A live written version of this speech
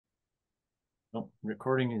Oh,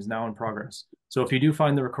 recording is now in progress. So if you do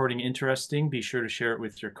find the recording interesting, be sure to share it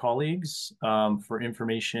with your colleagues. For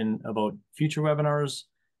information about future webinars,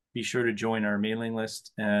 be sure to join our mailing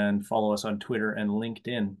list and follow us on Twitter and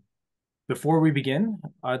LinkedIn. Before we begin,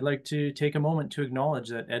 I'd like to take a moment to acknowledge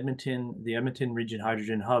that the Edmonton Region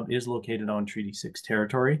Hydrogen Hub is located on Treaty 6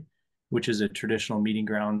 territory, which is a traditional meeting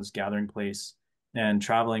grounds, gathering place, and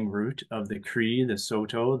traveling route of the Cree, the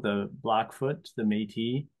Saulteaux, the Blackfoot, the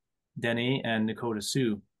Métis, Dene, and Nakota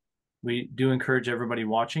Sioux. We do encourage everybody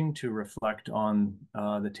watching to reflect on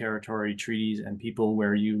the territory, treaties, and people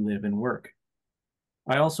where you live and work.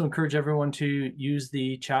 I also encourage everyone to use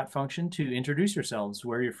the chat function to introduce yourselves,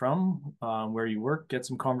 where you're from, where you work, get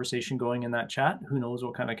some conversation going in that chat. Who knows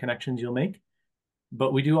what kind of connections you'll make.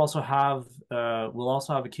 But we do also have, we'll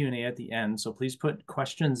also have a Q&A at the end. So please put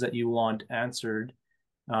questions that you want answered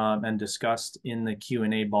and discussed in the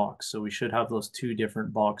Q&A box. So we should have those two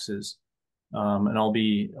different boxes. And I'll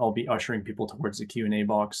be ushering people towards the Q&A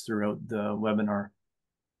box throughout the webinar.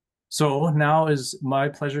 So now is my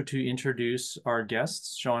pleasure to introduce our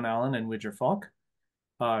guests, Sean Allen and Widger Falk.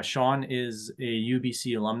 Sean is a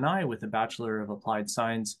UBC alumni with a Bachelor of Applied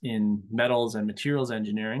Science in Metals and Materials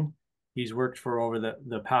Engineering. He's worked for over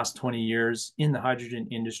the past 20 years in the hydrogen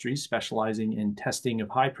industry, specializing in testing of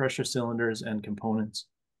high pressure cylinders and components.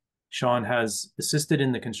 Sean has assisted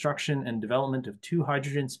in the construction and development of two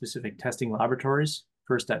hydrogen-specific testing laboratories,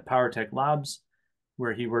 first at PowerTech Labs,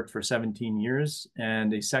 where he worked for 17 years,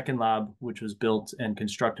 and a second lab, which was built and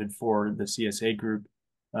constructed for the CSA group,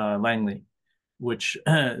 Langley, which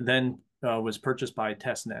then was purchased by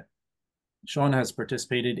TesTneT. Sean has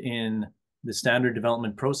participated in the standard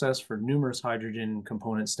development process for numerous hydrogen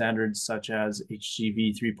component standards, such as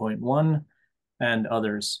HGV 3.1 and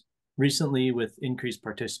others. Recently, with increased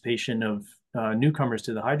participation of newcomers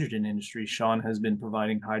to the hydrogen industry, Sean has been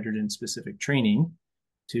providing hydrogen-specific training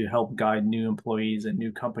to help guide new employees and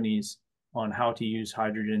new companies on how to use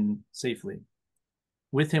hydrogen safely.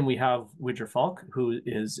 With him, we have Widger Falk, who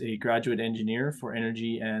is a graduate engineer for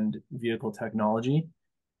energy and vehicle technology.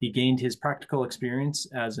 He gained his practical experience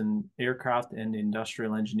as an aircraft and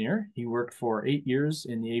industrial engineer. He worked for 8 years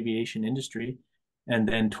in the aviation industry and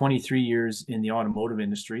then 23 years in the automotive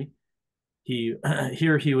industry.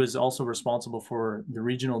 Here he was also responsible for the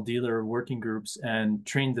regional dealer working groups and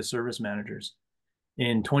trained the service managers.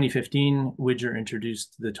 In 2015, Widger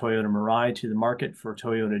introduced the Toyota Mirai to the market for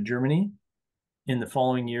Toyota Germany. In the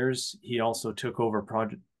following years, he also took over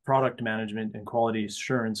product management and quality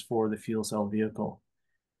assurance for the fuel cell vehicle.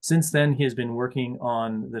 Since then, he has been working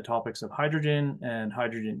on the topics of hydrogen and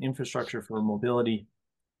hydrogen infrastructure for mobility.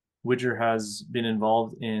 Widger has been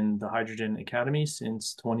involved in the Hydrogen Academy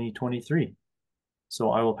since 2023.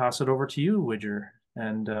 So I will pass it over to you, Widger,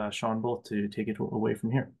 and Sean both to take it away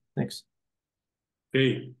from here. Thanks.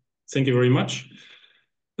 Okay, thank you very much.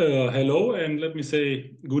 Hello, and let me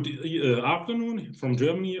say good afternoon from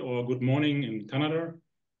Germany or good morning in Canada.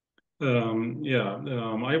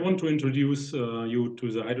 I want to introduce you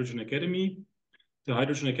to the Hydrogen Academy. The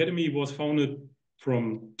Hydrogen Academy was founded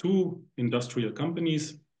from two industrial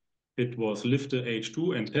companies. It was Lifte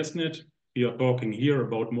H2 and TesTneT. We are talking here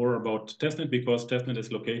more about TesTneT because TesTneT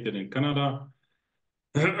is located in Canada.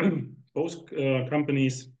 Both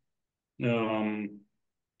companies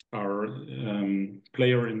are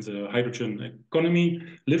player in the hydrogen economy.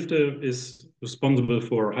 Lifte is responsible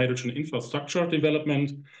for hydrogen infrastructure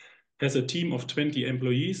development, has a team of 20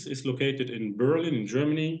 employees, is located in Berlin in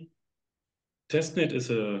Germany. TesTneT is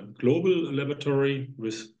a global laboratory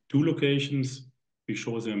with two locations. We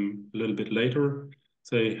show them a little bit later.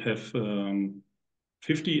 They have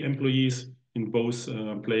 50 employees in both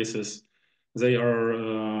places. They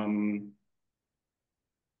are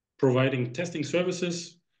providing testing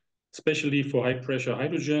services, especially for high pressure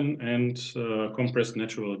hydrogen and compressed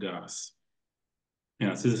natural gas.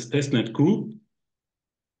 Yeah, this is TesTneT Group.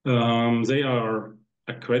 They are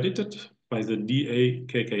accredited by the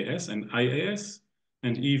DAKKS and IAS,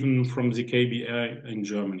 and even from the KBA in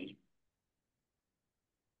Germany.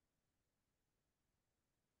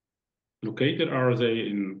 Located are they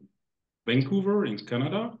in Vancouver in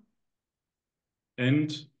Canada,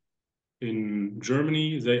 and in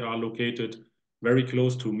Germany they are located very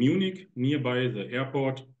close to Munich, nearby the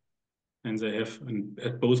airport, and they have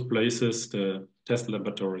at both places the test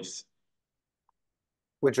laboratories.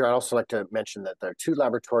 Widger, I'd also like to mention that their two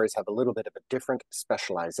laboratories have a little bit of a different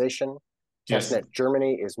specialization. Yes. TesTneT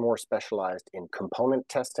Germany is more specialized in component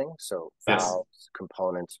testing, so valves,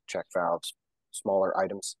 components, check valves, smaller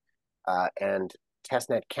items. And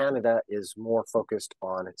TesTneT Canada is more focused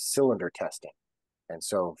on cylinder testing. And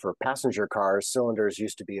so for passenger cars, cylinders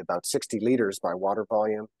used to be about 60 liters by water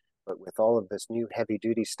volume, but with all of this new heavy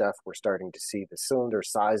duty stuff, we're starting to see the cylinder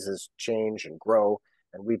sizes change and grow.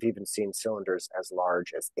 And we've even seen cylinders as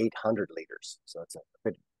large as 800 liters. So it's a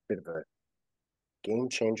bit of a game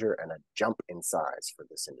changer and a jump in size for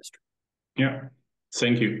this industry. Yeah,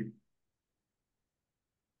 thank you.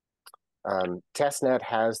 TesTneT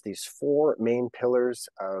has these 4 main pillars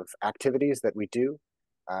of activities that we do.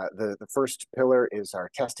 The first pillar is our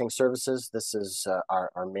testing services. This is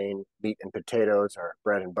our main meat and potatoes, our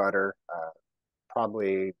bread and butter.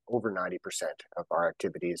 Probably over 90% of our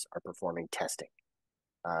activities are performing testing.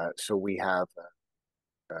 So we have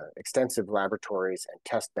extensive laboratories and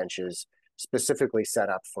test benches specifically set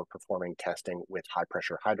up for performing testing with high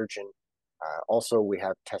pressure hydrogen. Also, we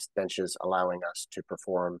have test benches allowing us to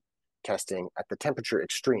perform testing at the temperature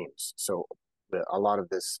extremes. So a lot of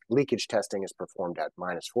this leakage testing is performed at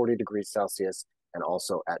minus 40 degrees Celsius and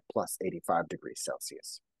also at plus 85 degrees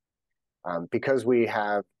Celsius. Because we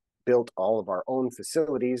have built all of our own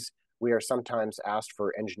facilities, we are sometimes asked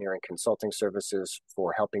for engineering consulting services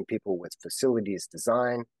for helping people with facilities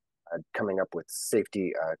design, coming up with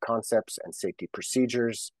safety concepts and safety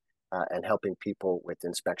procedures, and helping people with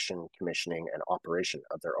inspection, commissioning, and operation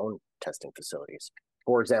of their own testing facilities.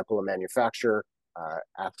 For example, a manufacturer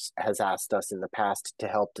has asked us in the past to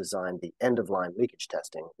help design the end-of-line leakage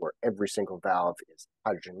testing, where every single valve is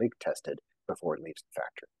hydrogen leak tested before it leaves the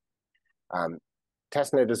factory.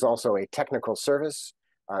 TesTneT is also a technical service.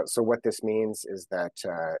 So what this means is that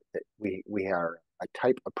we are a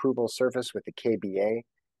type approval service with the KBA.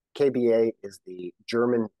 KBA is the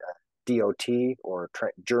German DOT, or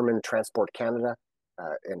German Transport Canada.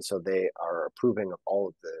 And so they are approving of all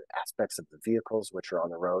of the aspects of the vehicles which are on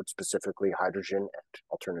the road, specifically hydrogen and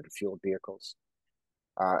alternative fueled vehicles.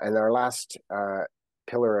 And our last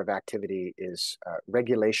pillar of activity is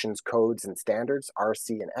regulations, codes, and standards,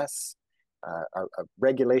 RC and S. A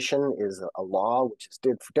regulation is a law which is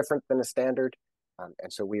different than a standard.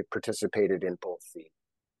 And so we have participated in both the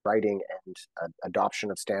writing and adoption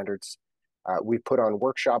of standards. We've put on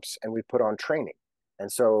workshops and we've put on training.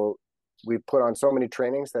 And so we've put on so many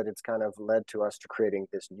trainings that it's kind of led to us to creating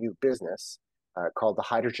this new business called the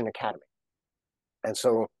Hydrogen Academy. And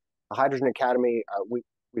so the Hydrogen Academy, we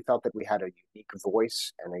felt that we had a unique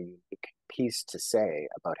voice and a unique piece to say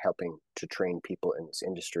about helping to train people in this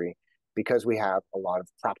industry, because we have a lot of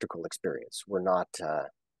practical experience. We're not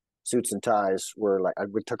suits and ties.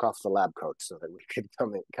 We took off the lab coats so that we could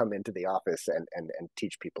come into the office and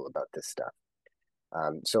teach people about this stuff.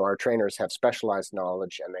 So our trainers have specialized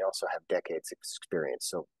knowledge, and they also have decades of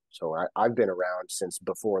experience. So I've been around since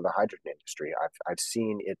before the hydrogen industry. I've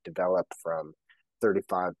seen it develop from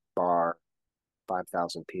 35 bar,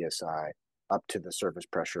 5,000 psi, up to the surface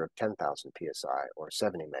pressure of 10,000 psi or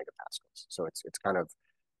 70 megapascals. So it's kind of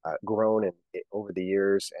grown over the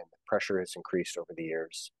years, and the pressure has increased over the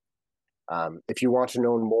years. If you want to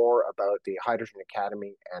know more about the Hydrogen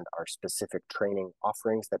Academy and our specific training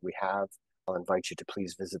offerings that we have, I'll invite you to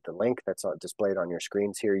please visit the link that's displayed on your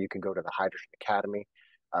screens here. You can go to the Hydrogen Academy.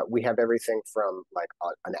 We have everything from like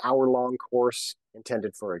an hour-long course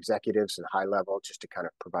intended for executives and high level, just to kind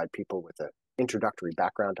of provide people with an introductory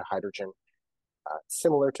background to hydrogen,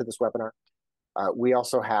 similar to this webinar. We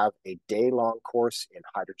also have a day-long course in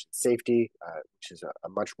hydrogen safety, which is a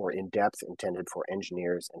much more in-depth, intended for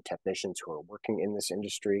engineers and technicians who are working in this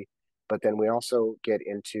industry. But then we also get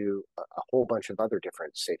into a whole bunch of other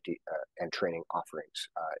different safety and training offerings,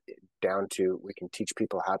 down to we can teach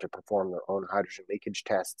people how to perform their own hydrogen leakage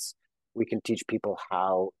tests. We can teach people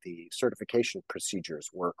how the certification procedures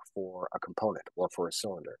work for a component or for a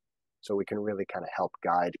cylinder. So we can really kind of help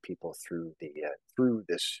guide people through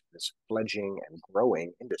this fledgling and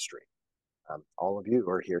growing industry. All of you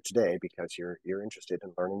are here today because you're interested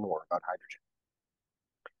in learning more about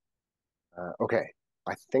hydrogen. Okay.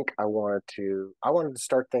 I think I wanted to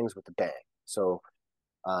start things with a bang. So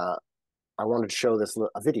I wanted to show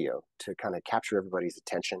a video to kind of capture everybody's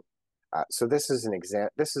attention. So this is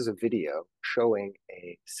a video showing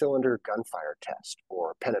a cylinder gunfire test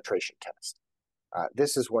or penetration test.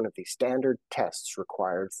 This is one of the standard tests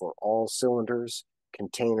required for all cylinders,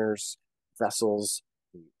 containers, vessels,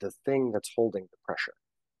 the thing that's holding the pressure.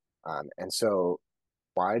 And so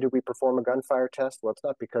why do we perform a gunfire test? Well, it's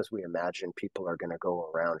not because we imagine people are going to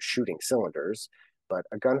go around shooting cylinders, but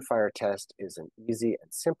a gunfire test is an easy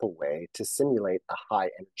and simple way to simulate a high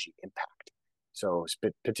energy impact. So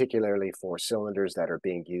particularly for cylinders that are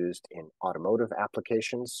being used in automotive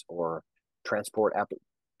applications or transport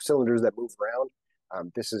cylinders that move around,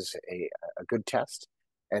 this is a good test.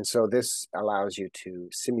 And so this allows you to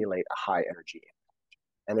simulate a high energy impact.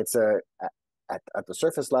 And it's at the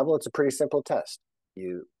surface level, it's a pretty simple test.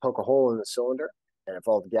 You poke a hole in the cylinder, and if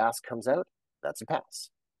all the gas comes out, that's a pass.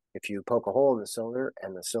 If you poke a hole in the cylinder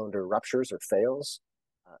and the cylinder ruptures or fails,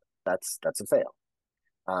 that's a fail.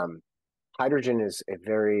 Hydrogen is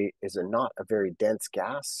not a very dense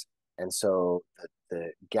gas, and so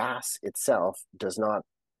the gas itself does not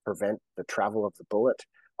prevent the travel of the bullet.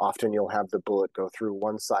 Often you'll have the bullet go through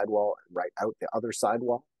one sidewall and right out the other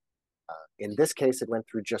sidewall. In this case, it went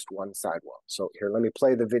through just one sidewall. So here, let me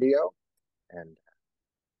play the video, and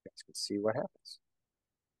you guys can see what happens.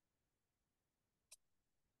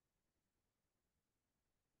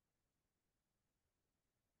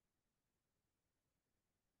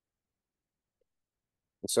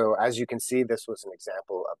 So as you can see, this was an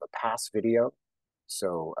example of a pass video.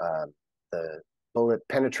 So the bullet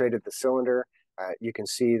penetrated the cylinder. You can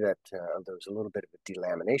see that there was a little bit of a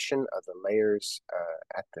delamination of the layers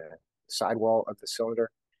at the sidewall of the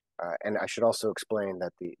cylinder. And I should also explain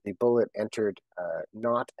that the bullet entered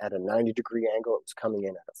not at a 90-degree angle, it was coming in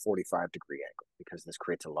at a 45-degree angle because this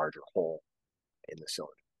creates a larger hole in the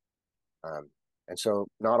cylinder. And so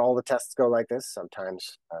not all the tests go like this.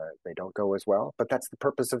 Sometimes they don't go as well, but that's the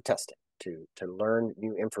purpose of testing, to learn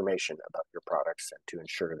new information about your products and to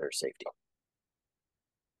ensure their safety.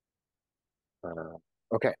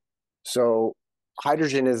 Okay, so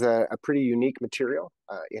hydrogen is a pretty unique material.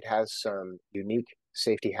 It has some unique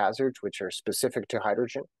safety hazards which are specific to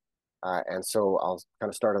hydrogen. And so I'll kind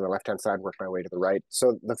of start on the left-hand side, work my way to the right.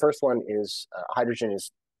 So the first one is hydrogen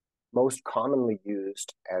is most commonly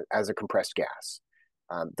used as a compressed gas.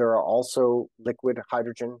 There are also liquid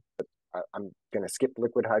hydrogen, but I'm going to skip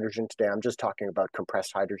liquid hydrogen today. I'm just talking about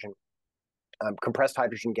compressed hydrogen. Compressed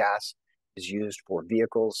hydrogen gas is used for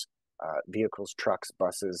vehicles, trucks,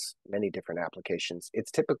 buses, many different applications.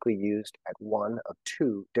 It's typically used at one of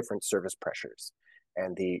two different service pressures.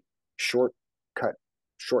 And the short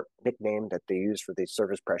nickname that they use for these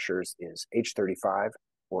service pressures is H35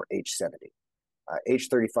 or H70.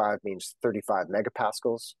 H35 means 35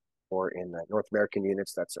 megapascals, or in the North American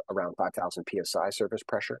units, that's around 5,000 PSI service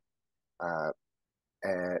pressure.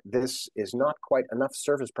 And this is not quite enough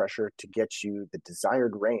service pressure to get you the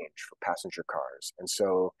desired range for passenger cars. And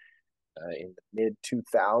so in the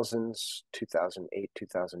mid-2000s, 2008,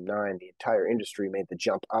 2009, the entire industry made the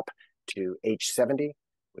jump up to H70,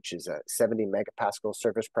 which is a 70 megapascal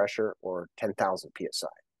service pressure or 10,000 PSI.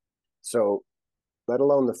 So let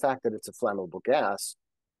alone the fact that it's a flammable gas,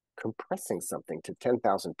 compressing something to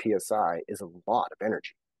 10,000 PSI is a lot of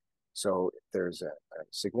energy. So there's a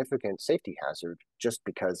significant safety hazard just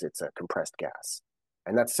because it's a compressed gas.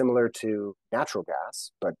 And that's similar to natural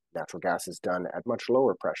gas, but natural gas is done at much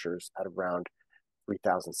lower pressures at around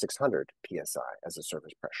 3,600 PSI as a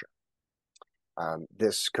surface pressure.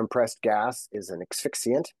 This compressed gas is an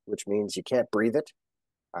asphyxiant, which means you can't breathe it.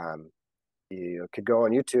 You could go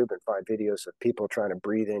on YouTube and find videos of people trying to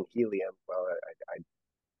breathe in helium. Well, I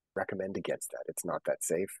recommend against that. It's not that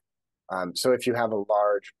safe. So if you have a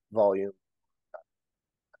large volume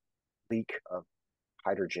leak of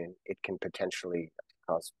hydrogen, it can potentially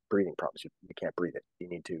cause breathing problems. You can't breathe it. You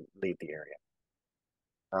need to leave the area.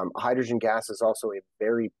 Hydrogen gas is also a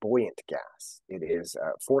very buoyant gas. It is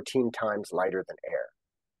 14 times lighter than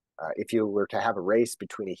air. If you were to have a race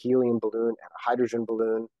between a helium balloon and a hydrogen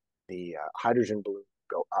balloon, the hydrogen balloon would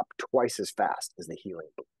go up twice as fast as the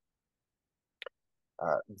helium balloon.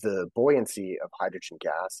 The buoyancy of hydrogen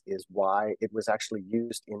gas is why it was actually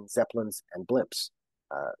used in Zeppelins and blimps.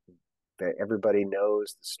 Everybody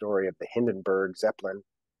knows the story of the Hindenburg Zeppelin,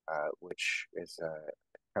 which is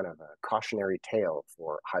kind of a cautionary tale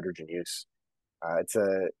for hydrogen use. It's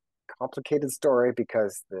a complicated story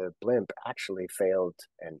because the blimp actually failed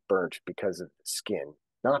and burnt because of the skin,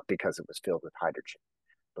 not because it was filled with hydrogen.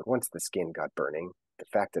 But once the skin got burning, the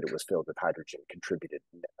fact that it was filled with hydrogen contributed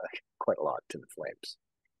quite a lot to the flames.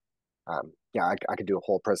 Yeah, I could do a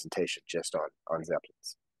whole presentation just on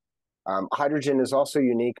Zeppelins. Hydrogen is also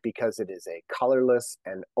unique because it is a colorless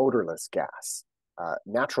and odorless gas.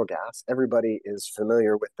 Natural gas, everybody is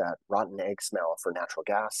familiar with that rotten egg smell for natural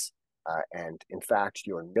gas. And in fact,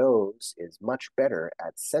 your nose is much better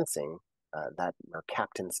at sensing that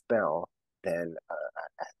mercaptan smell than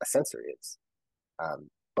a sensor is.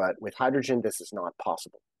 But with hydrogen, this is not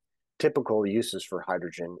possible. Typical uses for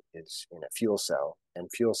hydrogen is in a fuel cell, and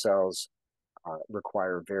fuel cells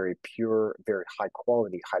require very pure, very high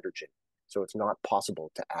quality hydrogen. So it's not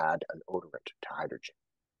possible to add an odorant to hydrogen.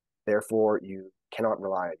 Therefore, you cannot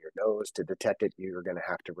rely on your nose to detect it. You're going to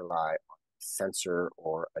have to rely on a sensor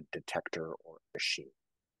or a detector or a machine.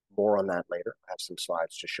 More on that later. I have some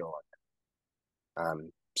slides to show on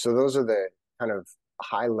that. So those are the kind of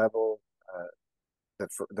high level,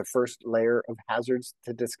 the first layer of hazards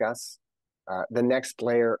to discuss. The next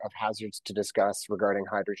layer of hazards to discuss regarding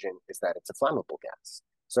hydrogen is that it's a flammable gas.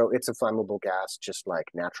 So it's a flammable gas, just like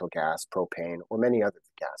natural gas, propane, or many other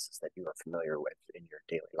gases that you are familiar with in your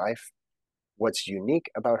daily life. What's unique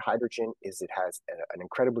about hydrogen is it has an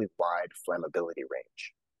incredibly wide flammability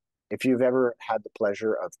range. If you've ever had the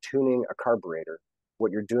pleasure of tuning a carburetor,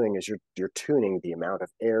 what you're doing is you're tuning the amount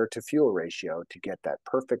of air to fuel ratio to get that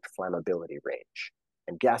perfect flammability range.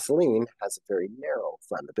 And gasoline has a very narrow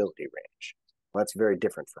flammability range. Well, that's very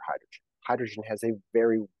different for hydrogen. Hydrogen has a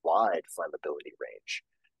very wide flammability range,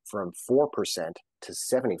 from 4% to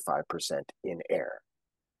 75% in air.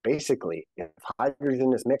 Basically, if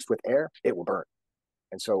hydrogen is mixed with air, it will burn.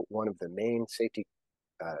 And so one of the main safety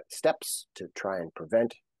steps to try and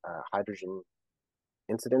prevent hydrogen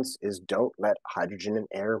incidents is don't let hydrogen and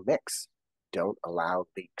air mix. Don't allow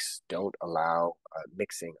leaks. Don't allow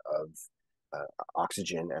mixing of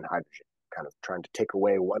oxygen and hydrogen. Kind of trying to take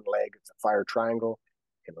away one leg of the fire triangle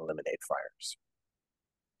can eliminate fires.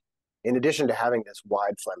 In addition to having this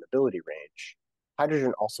wide flammability range,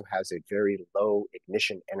 hydrogen also has a very low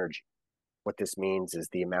ignition energy. What this means is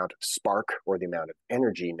the amount of spark or the amount of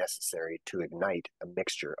energy necessary to ignite a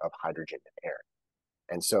mixture of hydrogen and air.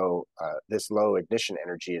 And so this low ignition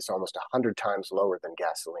energy is almost 100 times lower than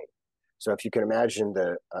gasoline. So if you can imagine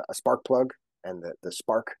a spark plug and the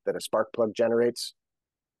spark that a spark plug generates,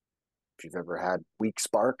 if you've ever had weak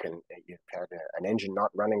spark and you've had an engine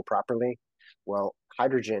not running properly, well,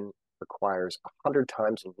 hydrogen requires 100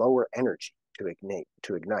 times lower energy to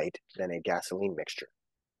ignite than a gasoline mixture.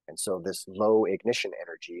 And so this low ignition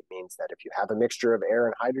energy means that if you have a mixture of air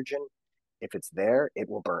and hydrogen, if it's there, it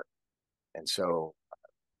will burn. And so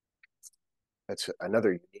that's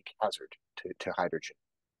another unique hazard to hydrogen.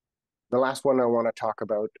 The last one I want to talk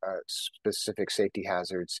about, specific safety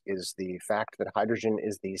hazards, is the fact that hydrogen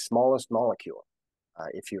is the smallest molecule.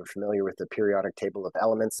 If you're familiar with the periodic table of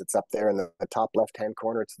elements, it's up there in the top left-hand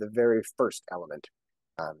corner. It's the very first element.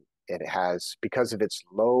 It has, because of its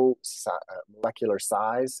low molecular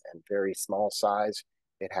size and very small size,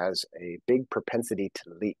 it has a big propensity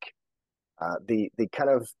to leak. The kind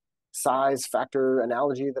of size factor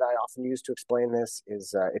analogy that I often use to explain this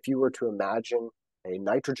is if you were to imagine a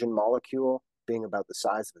nitrogen molecule being about the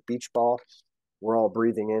size of a beach ball. We're all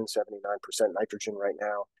breathing in 79% nitrogen right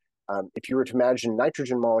now. If you were to imagine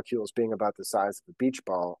nitrogen molecules being about the size of a beach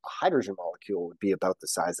ball, a hydrogen molecule would be about the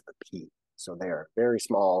size of a pea. So they're very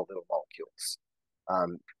small little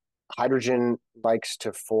molecules. Hydrogen likes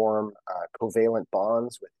to form covalent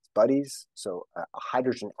bonds with its buddies. So a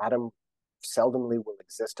hydrogen atom seldomly will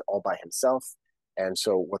exist all by himself. And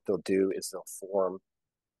so what they'll do is they'll form,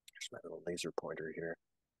 there's my little laser pointer here.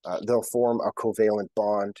 They'll form a covalent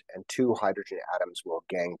bond and two hydrogen atoms will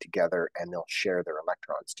gang together and they'll share their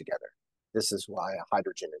electrons together. This is why a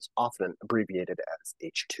hydrogen is often abbreviated as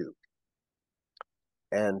H2.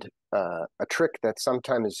 And a trick that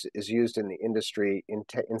sometimes is used in the industry,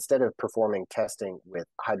 instead of performing testing with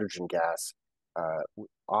hydrogen gas,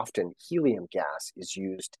 often helium gas is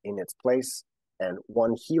used in its place, and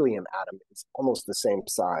one helium atom is almost the same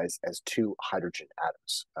size as two hydrogen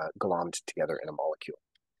atoms glommed together in a molecule.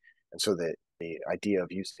 And so the idea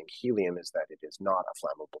of using helium is that it is not a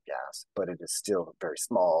flammable gas, but it is still very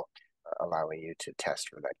small, allowing you to test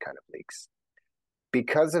for that kind of leaks.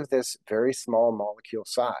 Because of this very small molecule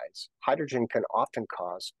size, hydrogen can often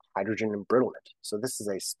cause hydrogen embrittlement. So this is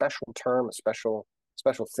a special term, a special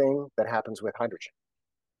thing that happens with hydrogen.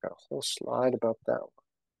 Got a whole slide about that one.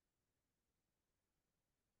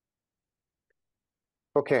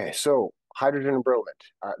 Okay, so hydrogen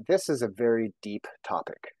embrittlement. This is a very deep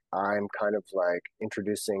topic. I'm kind of like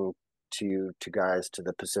introducing to guys to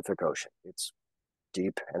the Pacific Ocean. It's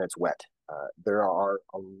deep and it's wet.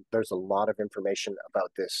 There's a lot of information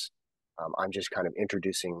about this. I'm just kind of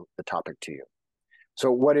introducing the topic to you.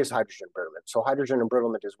 So what is hydrogen embrittlement? So hydrogen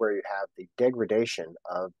embrittlement is where you have the degradation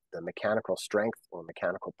of the mechanical strength or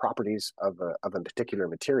mechanical properties of a particular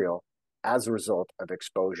material as a result of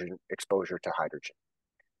exposure to hydrogen.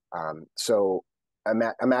 So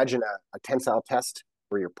imagine a tensile test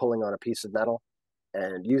where you're pulling on a piece of metal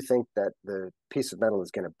and you think that the piece of metal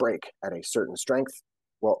is going to break at a certain strength.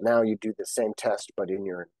 Well, now you do the same test, but in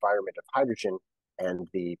your environment of hydrogen, and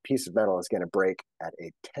the piece of metal is going to break at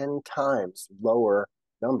a 10 times lower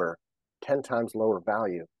number, 10 times lower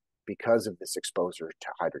value because of this exposure to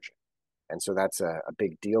hydrogen. And so that's a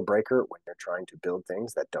big deal breaker when you're trying to build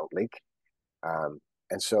things that don't leak.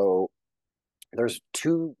 And so there's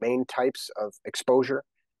two main types of exposure.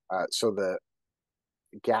 So the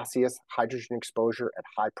gaseous hydrogen exposure at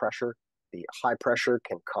high pressure the high pressure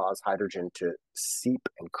can cause hydrogen to seep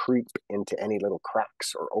and creep into any little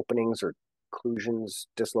cracks or openings or occlusions,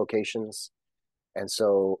 dislocations. And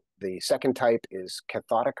so the second type is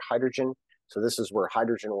cathodic hydrogen. So this is where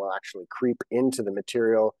hydrogen will actually creep into the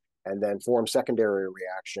material and then form secondary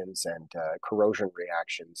reactions and corrosion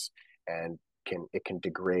reactions, and it can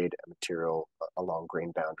degrade a material along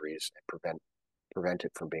grain boundaries and prevent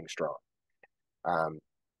it from being strong.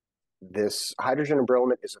 This hydrogen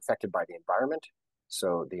embrittlement is affected by the environment.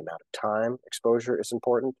 So the amount of time exposure is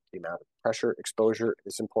important. The amount of pressure exposure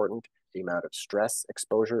is important. The amount of stress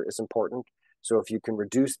exposure is important. So if you can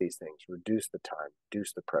reduce these things, reduce the time,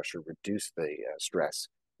 reduce the pressure, reduce the stress,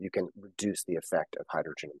 you can reduce the effect of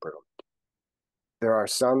hydrogen embrittlement. There are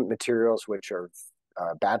some materials which are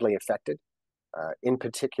badly affected, in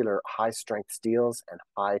particular high-strength steels and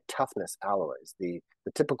high-toughness alloys. The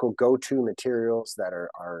typical go-to materials that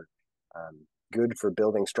are good for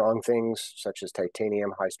building strong things, such as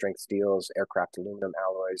titanium, high-strength steels, aircraft aluminum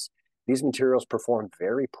alloys. These materials perform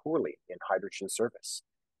very poorly in hydrogen service.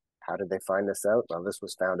 How did they find this out? Well, this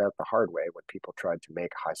was found out the hard way when people tried to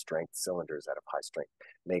make high-strength cylinders out of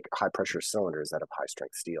make high-pressure cylinders out of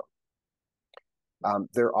high-strength steel.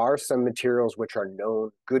 There are some materials which are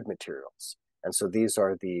known good materials. And so these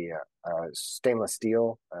are the stainless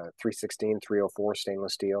steel, 316, 304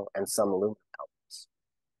 stainless steel, and some aluminum alloys.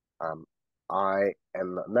 I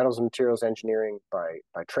am a metals and materials engineering by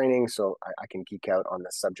training, so I can geek out on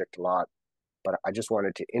this subject a lot. But I just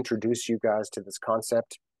wanted to introduce you guys to this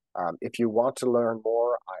concept. If you want to learn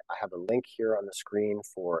more, I have a link here on the screen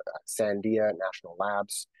for Sandia National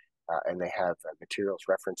Labs, and they have materials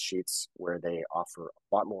reference sheets where they offer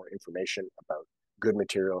a lot more information about good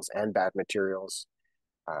materials and bad materials.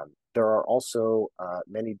 There are also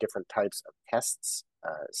many different types of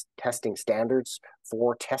testing standards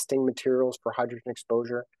for testing materials for hydrogen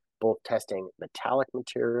exposure, both testing metallic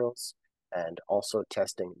materials and also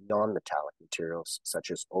testing non-metallic materials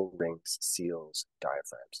such as O-rings, seals,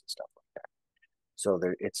 diaphragms, and stuff like that. So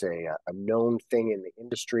it's a known thing in the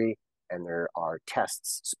industry, and there are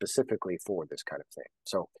tests specifically for this kind of thing.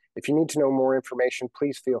 So if you need to know more information,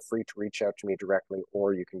 please feel free to reach out to me directly,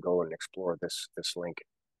 or you can go and explore this link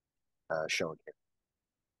shown here.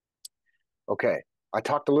 Okay, I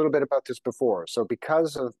talked a little bit about this before. So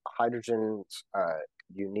because of hydrogen's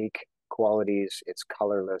unique qualities, it's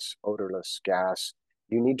colorless, odorless gas,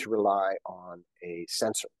 you need to rely on a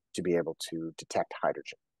sensor to be able to detect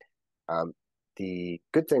hydrogen. The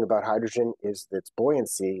good thing about hydrogen is that its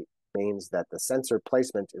buoyancy means that the sensor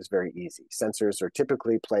placement is very easy. Sensors are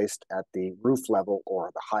typically placed at the roof level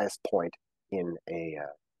or the highest point in a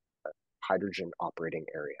hydrogen operating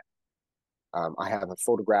area. I have a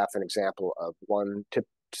photograph, an example of one tip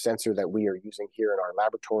sensor that we are using here in our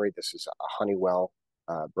laboratory. This is a Honeywell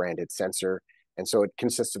branded sensor. And so it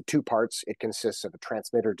consists of two parts. It consists of a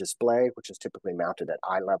transmitter display, which is typically mounted at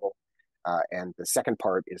eye level. And the second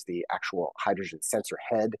part is the actual hydrogen sensor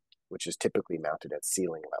head, which is typically mounted at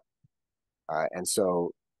ceiling level. And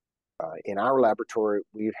so in our laboratory,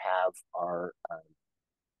 we have our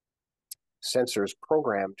sensors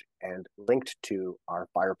programmed and linked to our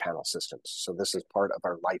fire panel systems. So this is part of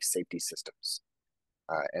our life safety systems.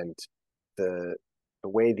 And the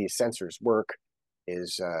way these sensors work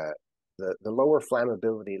is the lower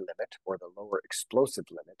flammability limit, or the lower explosive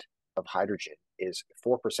limit of hydrogen, is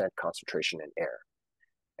 4% concentration in air.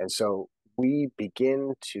 And so we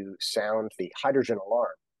begin to sound the hydrogen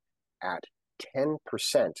alarm at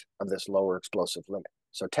 10% of this lower explosive limit.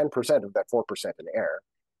 So 10% of that 4% in air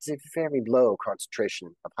is a very low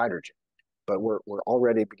concentration of hydrogen, but we're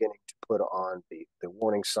already beginning to put on the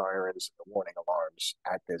warning sirens, the warning alarms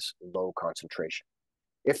at this low concentration.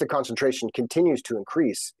 If the concentration continues to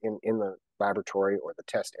increase in the laboratory or the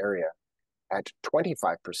test area at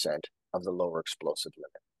 25% of the lower explosive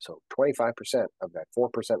limit, so 25% of that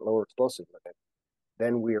 4% lower explosive limit,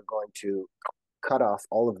 then we are going to cut off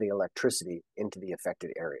all of the electricity into the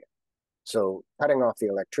affected area. So cutting off the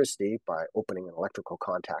electricity by opening an electrical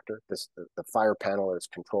contactor, the fire panel is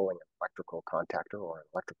controlling an electrical contactor or an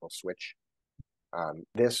electrical switch.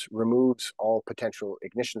 This removes all potential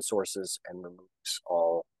ignition sources and removes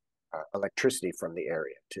all electricity from the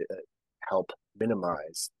area to help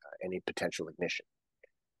minimize any potential ignition.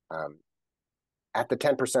 At the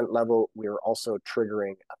 10% level, we are also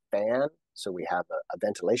triggering a fan. So we have a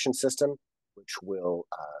ventilation system, which will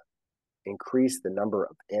increase the number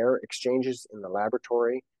of air exchanges in the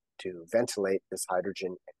laboratory to ventilate this hydrogen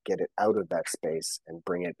and get it out of that space and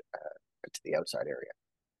bring it to the outside area.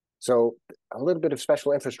 So a little bit of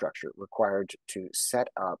special infrastructure required to set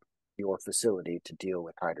up your facility to deal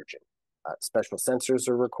with hydrogen. Special sensors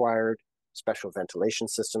are required. special ventilation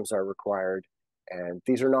systems are required, and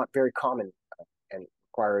these are not very common and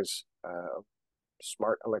requires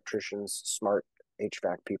smart electricians, smart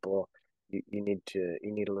HVAC people. You need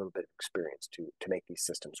a little bit of experience to make these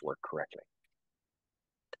systems work correctly.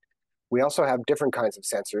 We also have different kinds of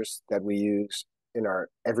sensors that we use in our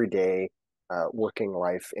everyday working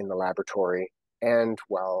life in the laboratory and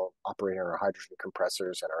while operating our hydrogen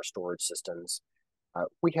compressors and our storage systems.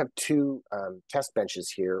 We have two test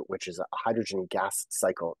benches here, which is a hydrogen gas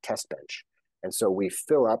cycle test bench. And so we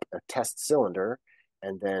fill up a test cylinder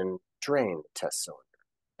and then drain the test cylinder.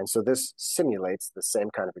 And so this simulates the same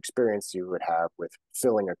kind of experience you would have with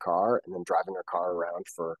filling a car and then driving a car around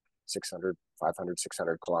for 600, 500,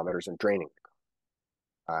 600 kilometers and draining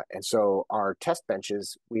the car. And so our test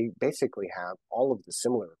benches, we basically have all of the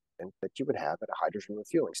similar equipment that you would have at a hydrogen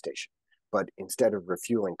refueling station. But instead of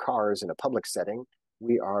refueling cars in a public setting,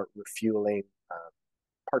 we are refueling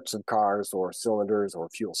parts of cars or cylinders or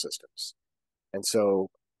fuel systems. And so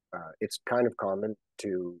it's kind of common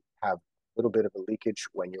to have a little bit of a leakage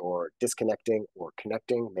when you're disconnecting or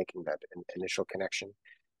connecting, making that initial connection.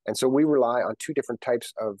 And so we rely on two different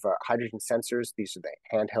types of hydrogen sensors. These are the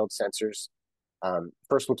handheld sensors.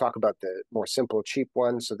 First, we'll talk about the more simple, cheap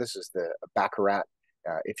one. So this is the Baccarat.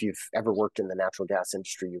 If you've ever worked in the natural gas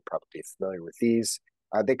industry, you're probably familiar with these.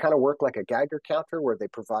 They kind of work like a Geiger counter where they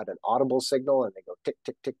provide an audible signal and they go tick,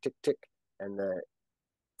 tick, tick, tick, tick. And the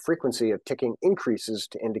frequency of ticking increases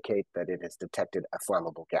to indicate that it has detected a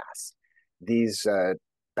flammable gas. These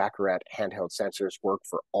Baccarat handheld sensors work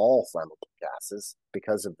for all flammable gases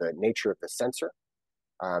because of the nature of the sensor.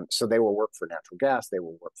 So they will work for natural gas, they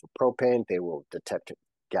will work for propane, they will detect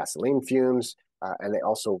gasoline fumes, and they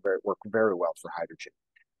also work very well for hydrogen.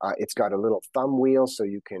 It's got a little thumb wheel so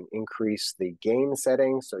you can increase the gain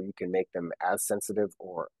setting, so you can make them as sensitive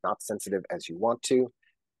or not sensitive as you want to.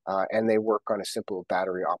 And they work on a simple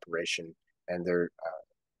battery operation, and they're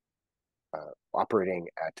operating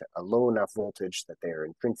at a low enough voltage that they are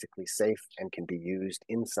intrinsically safe and can be used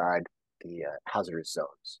inside the hazardous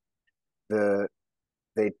zones. The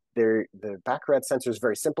Baccarat sensor is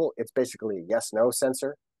very simple. It's basically a yes/no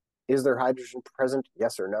sensor. Is there hydrogen present?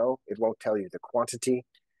 Yes or no. It won't tell you the quantity.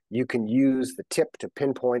 You can use the tip to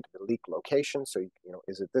pinpoint the leak location. So,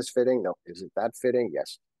 is it this fitting? No. Is it that fitting?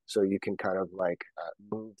 Yes. So you can kind of like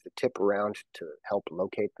move the tip around to help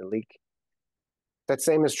locate the leak. That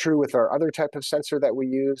same is true with our other type of sensor that we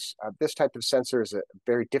use. This type of sensor is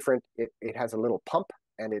very different. It has a little pump,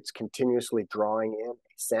 and it's continuously drawing in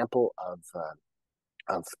a sample of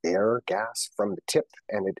air, gas from the tip,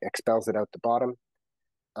 and it expels it out the bottom.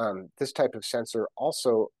 This type of sensor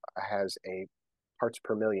also has a parts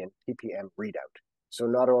per million ppm readout. So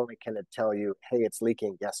not only can it tell you, hey, it's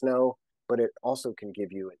leaking, yes, no, but it also can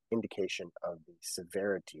give you an indication of the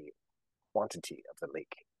severity, quantity of the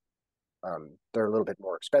leak. They're a little bit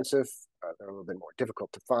more expensive, they're a little bit more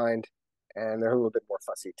difficult to find, and they're a little bit more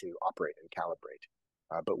fussy to operate and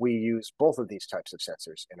calibrate. But we use both of these types of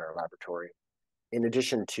sensors in our laboratory, in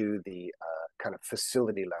addition to the kind of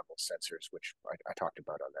facility level sensors, which I talked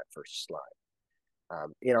about on that first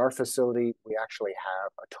slide. In our facility, we actually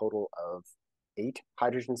have a total of 8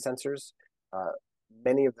 hydrogen sensors.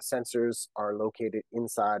 Many of the sensors are located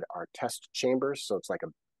inside our test chambers. So it's like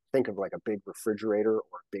think of like a big refrigerator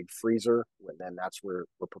or a big freezer, and then that's where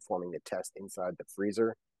we're performing the test inside the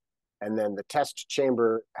freezer. And then the test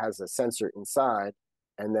chamber has a sensor inside,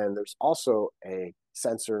 and then there's also a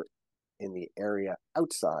sensor in the area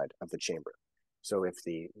outside of the chamber. So if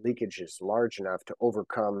the leakage is large enough to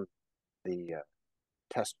overcome the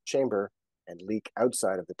test chamber and leak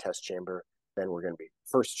outside of the test chamber, then we're going to be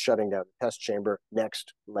first shutting down the test chamber,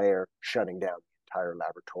 next layer shutting down the entire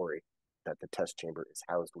laboratory that the test chamber is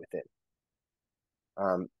housed within.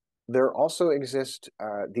 There also exist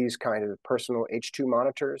these kind of personal H2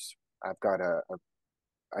 monitors. I've got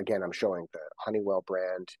again, I'm showing the Honeywell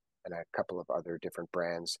brand and a couple of other different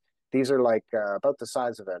brands. These are like about the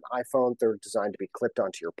size of an iPhone. They're designed to be clipped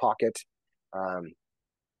onto your pocket,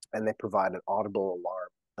 and they provide an audible alarm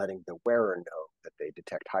letting the wearer know that they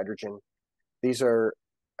detect hydrogen. These are,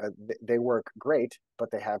 they work great,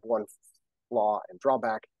 but they have one flaw and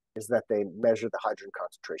drawback, is that they measure the hydrogen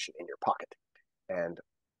concentration in your pocket. And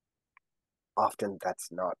often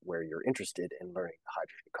that's not where you're interested in learning the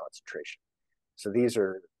hydrogen concentration. So these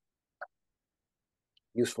are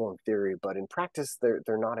useful in theory, but in practice, they're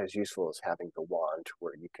not as useful as having the wand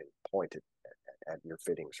where you can point it at your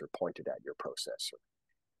fittings or point it at your processor.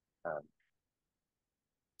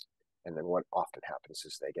 And then what often happens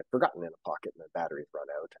is they get forgotten in a pocket and the batteries run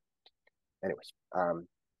out. Anyways,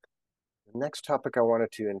 The next topic I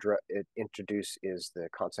wanted to introduce is the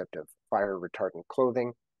concept of fire retardant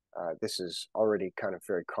clothing. This is already kind of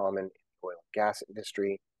very common in the oil and gas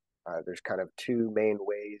industry. There's kind of two main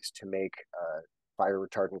ways to make fire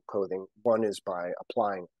retardant clothing. One is by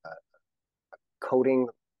applying a coating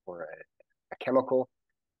or a chemical.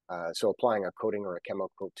 So applying a coating or a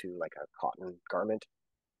chemical to like a cotton garment.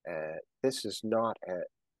 This is not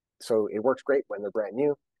so it works great when they're brand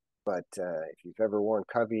new, but if you've ever worn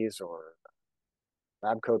coveys or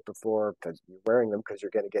lab coat before, because you're wearing them because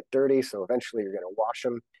you're going to get dirty, so eventually you're going to wash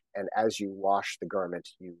them, and as you wash the garment,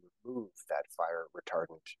 you remove that fire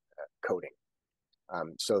retardant coating.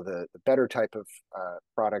 So the better type of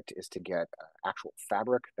product is to get actual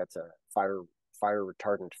fabric. That's a fire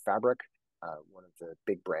retardant fabric. One of the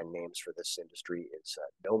big brand names for this industry is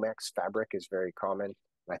Nomex fabric is very common.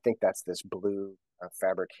 And I think that's this blue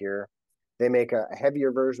fabric here. They make a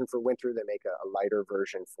heavier version for winter. They make a lighter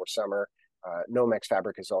version for summer. Nomex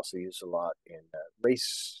fabric is also used a lot in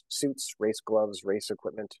race suits, race gloves, race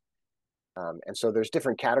equipment. And so there's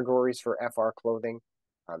different categories for FR clothing.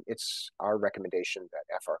 It's our recommendation that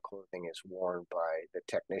FR clothing is worn by the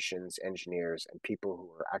technicians, engineers, and people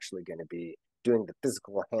who are actually going to be doing the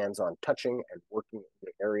physical hands-on touching and working in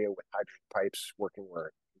the area with hydrogen pipes, working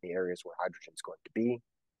in the areas where hydrogen is going to be.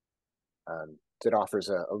 So it offers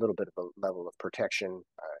a little bit of a level of protection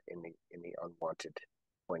in the unwanted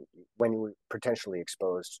when you're potentially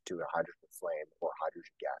exposed to a hydrogen flame or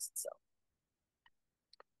hydrogen gas itself.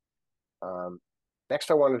 Next,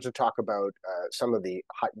 I wanted to talk about some of the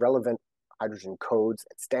relevant hydrogen codes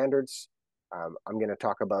and standards. I'm going to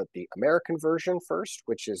talk about the American version first,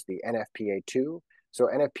 which is the NFPA2. So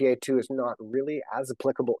NFPA2 is not really as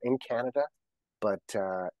applicable in Canada, but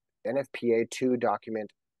NFPA2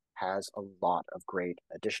 document has a lot of great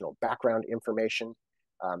additional background information.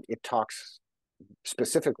 It talks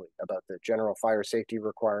specifically about the general fire safety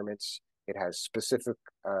requirements. It has specific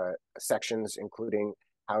sections, including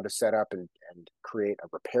how to set up and create a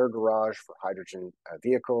repair garage for hydrogen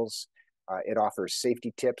vehicles. It offers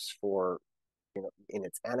safety tips for, in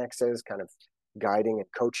its annexes, kind of guiding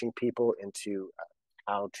and coaching people into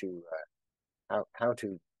how to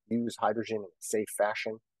use hydrogen in a safe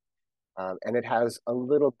fashion. And it has a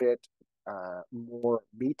little bit more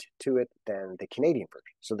meat to it than the Canadian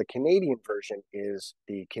version. So the Canadian version is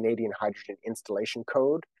the Canadian Hydrogen Installation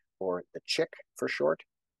Code, or the CHIC for short.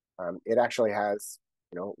 It actually has,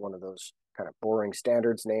 one of those kind of boring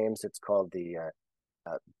standards names. It's called the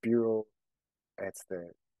Bureau. It's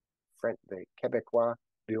the Québécois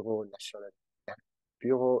Bureau National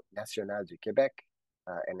du Québec,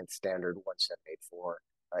 and it's standard 1784.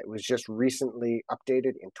 It was just recently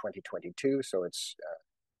updated in 2022, so it's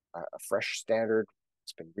a fresh standard.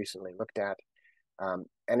 It's been recently looked at.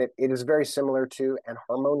 And it is very similar to and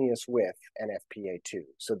harmonious with NFPA2.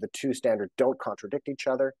 So the two standards don't contradict each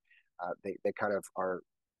other. They kind of are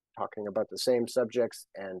talking about the same subjects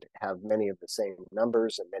and have many of the same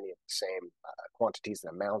numbers and many of the same quantities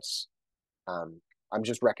and amounts. I'm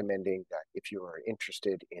just recommending that if you are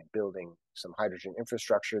interested in building some hydrogen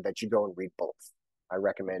infrastructure, that you go and read both. I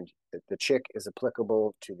recommend that the CHIC is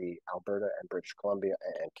applicable to the Alberta and British Columbia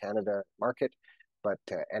and Canada market, but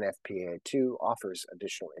NFPA2 offers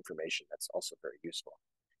additional information that's also very useful.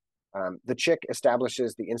 The CHIC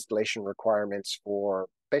establishes the installation requirements for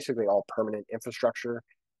basically all permanent infrastructure,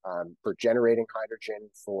 for generating hydrogen,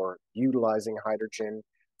 for utilizing hydrogen,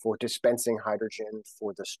 for dispensing hydrogen,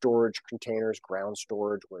 for the storage containers, ground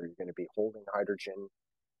storage, where you're going to be holding hydrogen.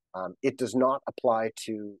 It does not apply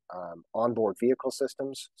to onboard vehicle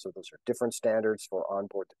systems, so those are different standards for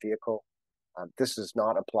onboard the vehicle. This does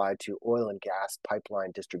not apply to oil and gas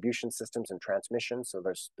pipeline distribution systems and transmission, so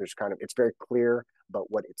there's kind of, it's very clear about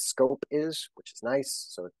what its scope is, which is nice.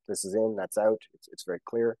 So this is in, that's out, it's very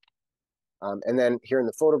clear. And then here in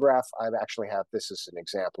the photograph, I actually have, this is an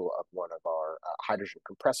example of one of our hydrogen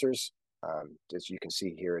compressors. As you can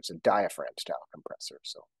see here, it's a diaphragm style compressor,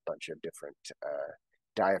 so a bunch of different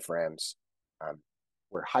diaphragms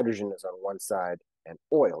where hydrogen is on one side and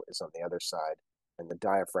oil is on the other side, and the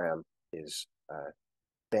diaphragm is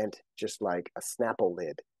bent just like a Snapple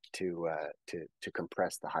lid to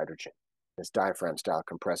compress the hydrogen. This diaphragm style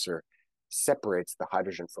compressor separates the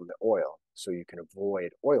hydrogen from the oil, so you can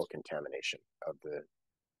avoid oil contamination of the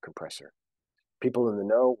compressor. People in the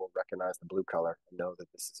know will recognize the blue color and know that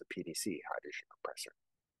this is a PDC hydrogen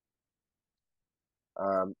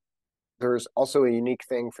compressor. There's also a unique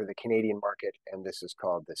thing for the Canadian market, and this is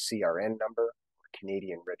called the CRN number, or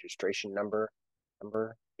Canadian Registration Number.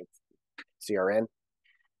 It's CRN.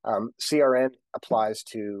 CRN applies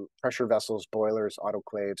to pressure vessels, boilers,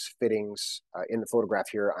 autoclaves, fittings. In the photograph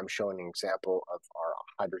here, I'm showing an example of our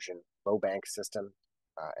hydrogen low bank system.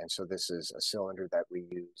 And so this is a cylinder that we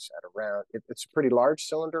use at around, it's a pretty large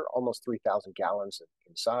cylinder, almost 3,000 gallons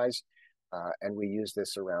in size. And we use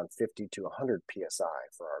this around 50 to 100 PSI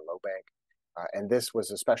for our low bank. And this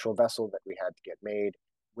was a special vessel that we had to get made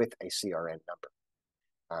with a CRN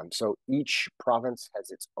number. So each province has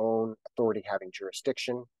its own authority having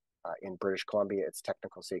jurisdiction. In British Columbia, it's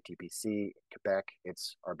Technical Safety BC. In Quebec,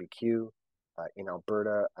 it's RBQ. In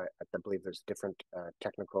Alberta, I believe there's different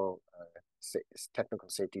technical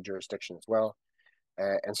safety jurisdiction as well.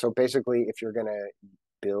 And so basically, if you're going to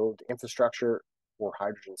build infrastructure for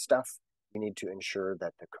hydrogen stuff, you need to ensure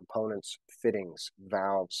that the components, fittings,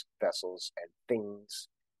 valves, vessels, and things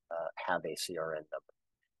have a CRN number.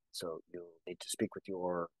 So you'll need to speak with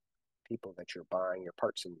your people that you're buying your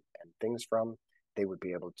parts and things from. They would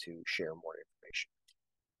be able to share more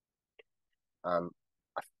information.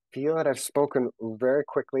 I feel that I've spoken very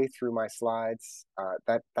quickly through my slides.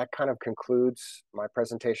 That kind of concludes my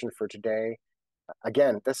presentation for today.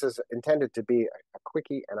 Again, this is intended to be a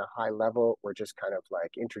quickie and a high level. We're just kind of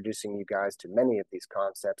like introducing you guys to many of these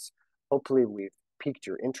concepts. Hopefully we've piqued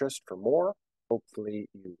your interest for more. Hopefully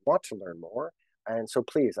you want to learn more. And so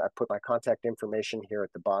please, I put my contact information here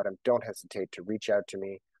at the bottom. Don't hesitate to reach out to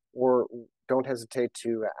me, or don't hesitate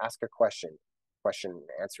to ask a question and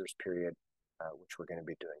answers period, which we're going to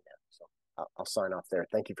be doing now. So I'll sign off there.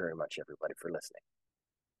 Thank you very much, everybody, for listening.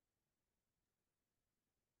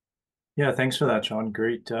 Yeah, thanks for that, Sean.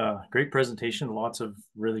 Great presentation. Lots of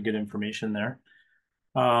really good information there.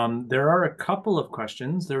 There are a couple of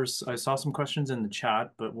questions. I saw some questions in the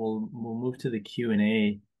chat, but we'll move to the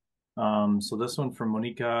Q&A. So this one from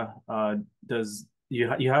Monica, you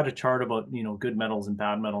had a chart about, good metals and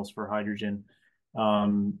bad metals for hydrogen.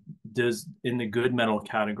 Does in the good metal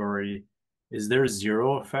category, is there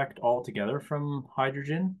zero effect altogether from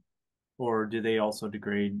hydrogen, or do they also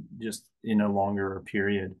degrade just in a longer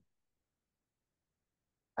period?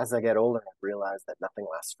 As I get older, I realize that nothing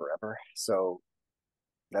lasts forever. So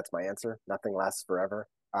that's my answer. Nothing lasts forever.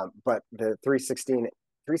 But the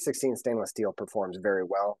 316 stainless steel performs very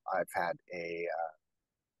well. I've had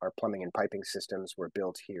our plumbing and piping systems were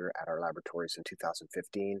built here at our laboratories in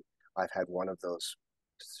 2015. I've had one of those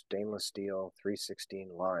stainless steel 316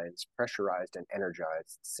 lines pressurized and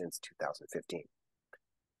energized since 2015.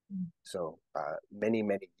 So many,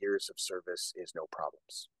 many years of service is no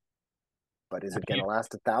problems. But is it going to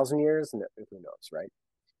last 1,000 years? Who knows, right?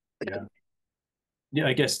 Yeah. Yeah,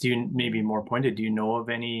 I guess, maybe more pointed, do you know of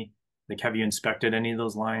any, like, have you inspected any of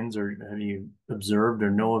those lines, or have you observed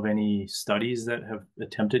or know of any studies that have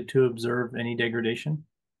attempted to observe any degradation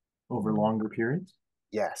over longer periods?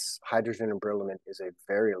 Yes, hydrogen embrittlement is a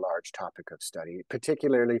very large topic of study,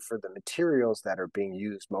 particularly for the materials that are being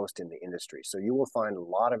used most in the industry. So you will find a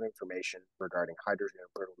lot of information regarding hydrogen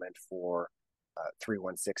embrittlement for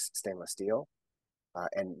 316 stainless steel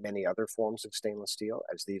and many other forms of stainless steel,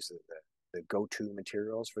 as these are the go-to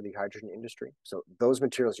materials for the hydrogen industry. So those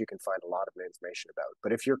materials you can find a lot of information about.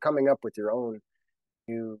 But if you're coming up with your own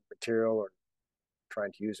new material or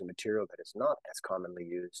trying to use a material that is not as commonly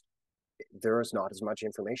used, there is not as much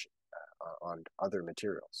information on other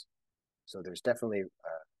materials. So there's definitely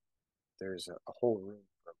there's a whole room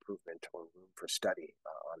for improvement or room for study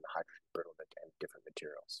on the hydrogen embrittlement and different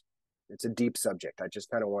materials. It's a deep subject. I just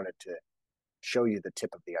kind of wanted to show you the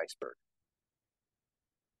tip of the iceberg.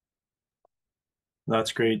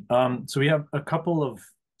 That's great. So we have a couple of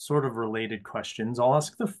sort of related questions. I'll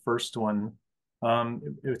ask the first one.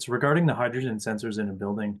 It's regarding the hydrogen sensors in a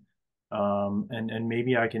building. And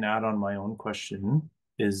maybe I can add on my own question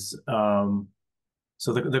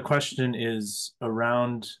so the question is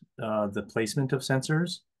around the placement of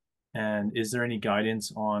sensors, and is there any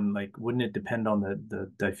guidance on, like, wouldn't it depend on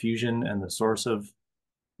the diffusion and the source of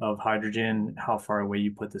hydrogen, how far away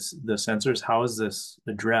you put the sensors? How is this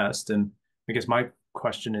addressed? And I guess my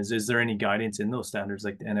question is there any guidance in those standards,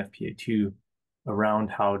 like the NFPA2, around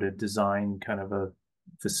how to design kind of a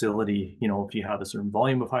facility, if you have a certain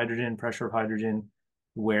volume of hydrogen, pressure of hydrogen,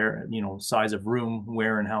 where, size of room,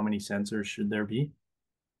 where and how many sensors should there be?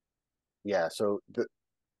 Yeah, so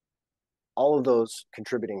all of those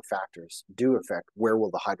contributing factors do affect where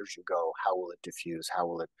will the hydrogen go, how will it diffuse,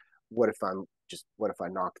 what if I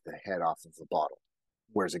knock the head off of the bottle?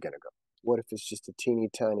 Where's it going to go? What if it's just a teeny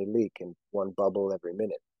tiny leak and one bubble every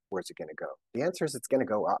minute? Where's it going to go? The answer is it's going to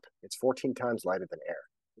go up. It's 14 times lighter than air.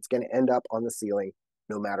 It's going to end up on the ceiling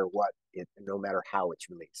no matter no matter how it's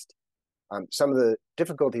released. Some of the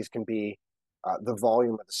difficulties can be the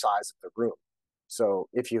volume or the size of the room. So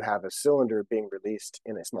if you have a cylinder being released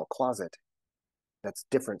in a small closet, that's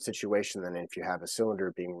a different situation than if you have a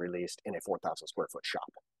cylinder being released in a 4,000 square foot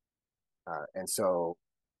shop. And so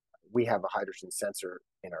we have a hydrogen sensor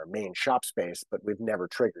in our main shop space, but we've never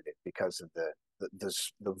triggered it because of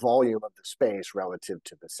the volume of the space relative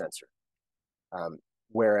to the sensor.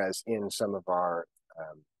 Whereas in some of our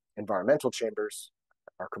environmental chambers,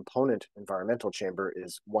 our component environmental chamber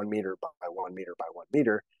is 1 meter by 1 meter by 1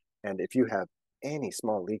 meter. And if you have any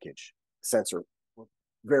small leakage, the sensor will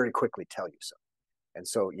very quickly tell you so. And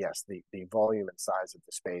so, yes, the volume and size of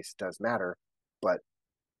the space does matter, but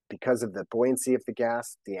because of the buoyancy of the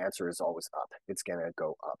gas, the answer is always up. It's going to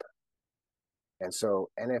go up. And so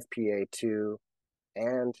NFPA2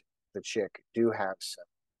 and the CHIC do have some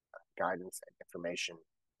guidance and information.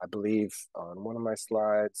 I believe on one of my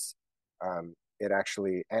slides, it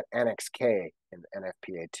actually, Annex K in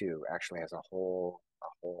NFPA2 actually has a whole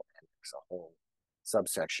annex, a whole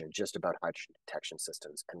subsection just about hydrogen detection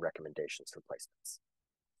systems and recommendations for placements.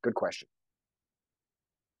 Good question.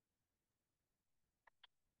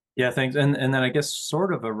 Yeah, thanks. And then I guess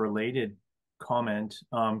sort of a related comment.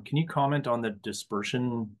 Can you comment on the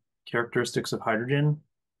dispersion characteristics of hydrogen?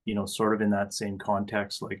 You know, sort of in that same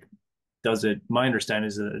context, like does it, my understanding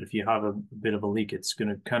is that if you have a bit of a leak, it's going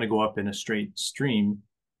to kind of go up in a straight stream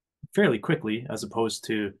fairly quickly, as opposed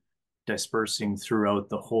to dispersing throughout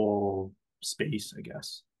the whole space, I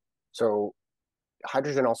guess. So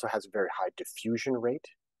hydrogen also has a very high diffusion rate.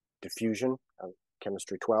 Diffusion,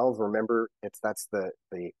 chemistry 12. Remember, that's the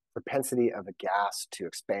propensity of a gas to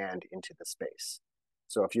expand into the space.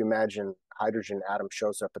 So if you imagine hydrogen atom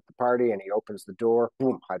shows up at the party and he opens the door,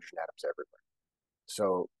 boom, hydrogen atoms everywhere.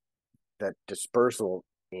 So that dispersal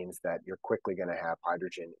means that you're quickly going to have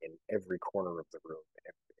hydrogen in every corner of the room,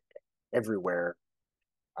 everywhere.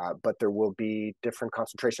 But there will be different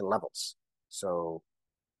concentration levels. So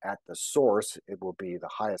at the source, it will be the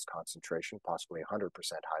highest concentration, possibly 100%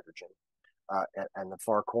 hydrogen. And the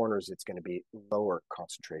far corners, it's going to be lower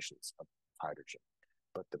concentrations of hydrogen.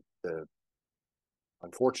 But the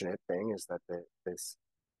unfortunate thing is that this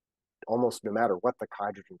almost no matter what the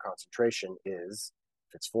hydrogen concentration is,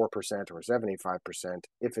 if it's 4% or 75%,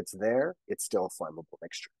 if it's there, it's still a flammable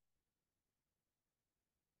mixture.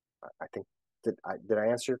 I think, did I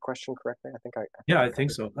answer your question correctly? Yeah, I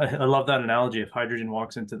think so. I love that analogy. If hydrogen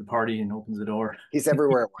walks into the party and opens the door, he's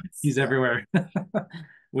everywhere at once. He's everywhere.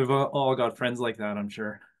 We've all got friends like that, I'm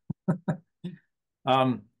sure.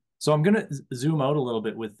 So I'm going to zoom out a little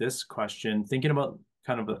bit with this question, thinking about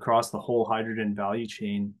kind of across the whole hydrogen value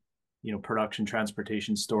chain, you know, production,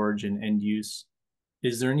 transportation, storage, and end use.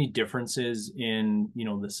 Is there any differences in, you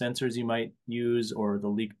know, the sensors you might use or the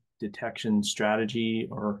leak detection strategy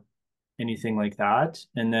or anything like that?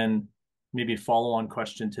 And then maybe a follow-on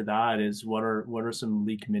question to that is what are some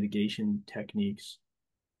leak mitigation techniques?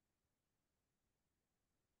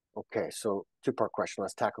 Okay, so two-part question.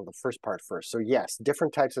 Let's tackle the first part first. So yes,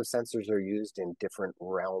 different types of sensors are used in different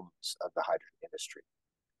realms of the hydrogen industry.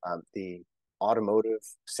 The automotive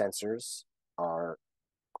sensors are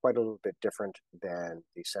quite a little bit different than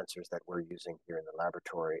the sensors that we're using here in the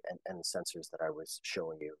laboratory and the sensors that I was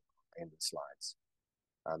showing you in the slides.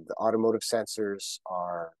 The automotive sensors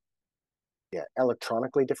are,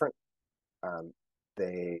 electronically different.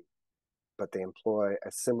 But they employ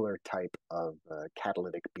a similar type of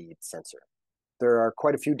catalytic bead sensor. There are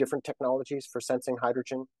quite a few different technologies for sensing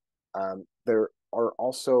hydrogen. There are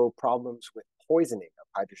also problems with poisoning of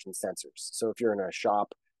hydrogen sensors. So if you're in a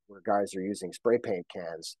shop where guys are using spray paint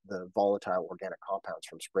cans, the volatile organic compounds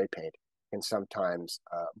from spray paint can sometimes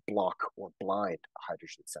block or blind a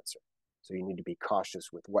hydrogen sensor. So you need to be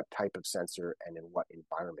cautious with what type of sensor and in what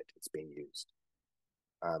environment it's being used.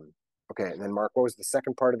 Okay, and then Mark, what was the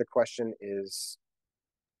second part of the question is?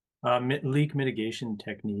 Leak mitigation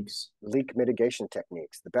techniques. Leak mitigation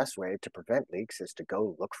techniques. The best way to prevent leaks is to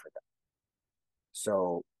go look for them.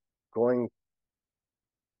 So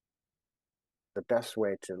the best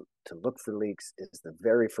way to look for leaks is the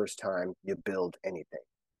very first time you build anything.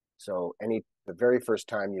 So the very first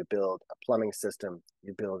time you build a plumbing system,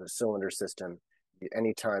 you build a cylinder system,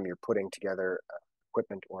 anytime you're putting together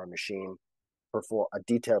equipment or a machine, a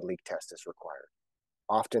detailed leak test is required.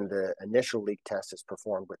 Often the initial leak test is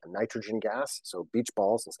performed with a nitrogen gas, so beach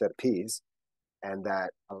balls instead of peas, and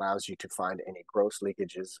that allows you to find any gross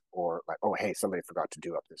leakages or like, oh, hey, somebody forgot to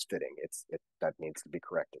do up this fitting. That needs to be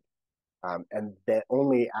corrected. And then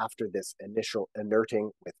only after this initial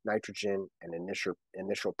inerting with nitrogen and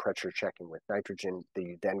initial pressure checking with nitrogen, do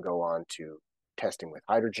you then go on to testing with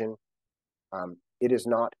hydrogen. It is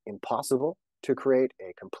not impossible to create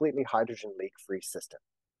a completely hydrogen leak-free system.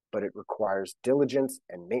 but it requires diligence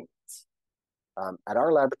and maintenance. At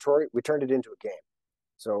our laboratory, we turned it into a game.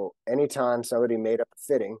 So anytime somebody made up a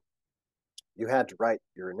fitting, you had to write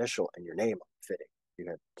your initial and your name on the fitting. You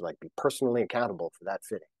had to like be personally accountable for that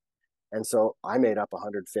fitting. And so I made up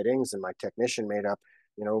 100 fittings, and my technician made up,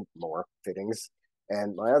 more fittings,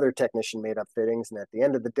 and my other technician made up fittings. And at the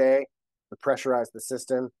end of the day, we pressurized the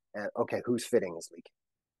system, and okay, whose fitting is leaking?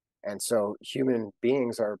 And so human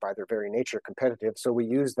beings are by their very nature competitive. So we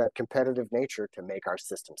use that competitive nature to make our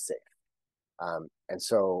system safe. And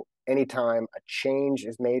so anytime a change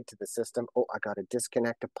is made to the system, oh, I got to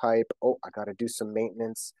disconnect a pipe. Oh, I got to do some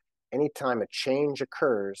maintenance. Anytime a change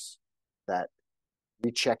occurs, that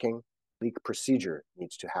rechecking leak procedure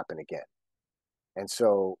needs to happen again. And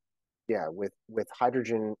so, yeah, with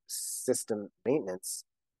hydrogen system maintenance,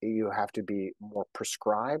 you have to be more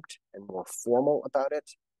prescribed and more formal about it.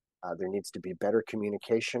 There needs to be better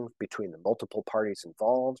communication between the multiple parties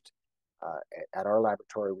involved. At our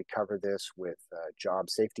laboratory, we cover this with job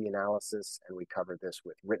safety analysis, and we cover this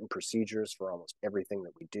with written procedures for almost everything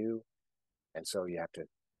that we do. And so you have to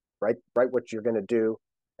write what you're going to do,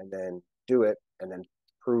 and then do it, and then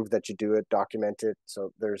prove that you do it, document it.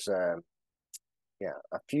 So there's a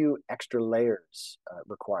few extra layers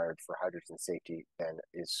required for hydrogen safety than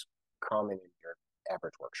is common in your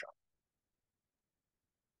average workshop.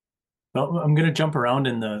 Well, I'm going to jump around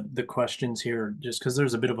in the questions here just because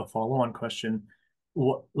there's a bit of a follow-on question.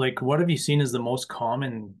 What have you seen as the most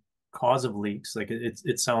common cause of leaks? Like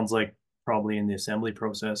it sounds like probably in the assembly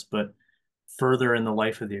process, but further in the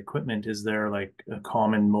life of the equipment, is there like a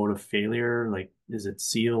common mode of failure? Like is it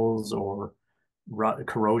seals or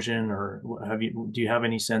corrosion, or do you have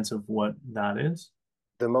any sense of what that is?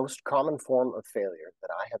 The most common form of failure that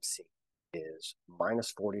I have seen is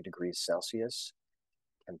minus 40 degrees Celsius,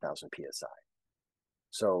 10,000 psi.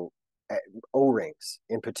 So O-rings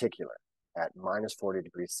in particular at minus 40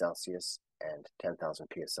 degrees Celsius and 10,000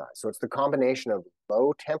 psi. So it's the combination of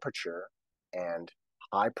low temperature and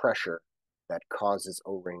high pressure that causes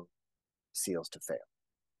O-ring seals to fail.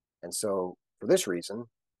 And so for this reason,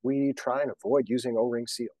 we try and avoid using O-ring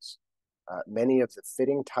seals. Many of the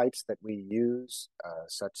fitting types that we use,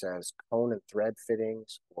 such as cone and thread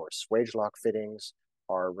fittings or swage lock fittings,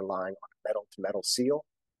 are relying on a metal-to-metal seal.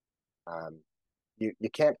 You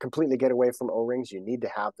can't completely get away from O-rings. You need to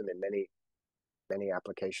have them in many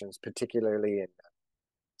applications, particularly in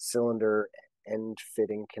cylinder and end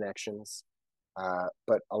fitting connections.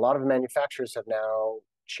 But a lot of manufacturers have now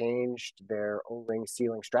changed their O-ring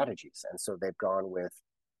sealing strategies, and so they've gone with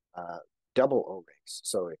double O-rings.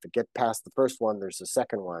 So if it gets past the first one, there's a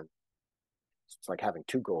second one. It's like having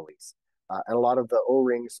two goalies. And a lot of the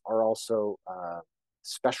O-rings are also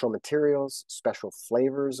special materials, special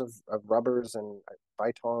flavors of rubbers and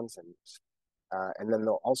vitons, and then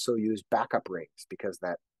they'll also use backup rings because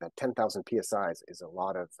that 10,000 psi is a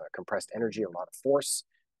lot of compressed energy, a lot of force,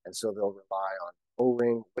 and so they'll rely on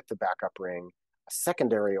O-ring with the backup ring, a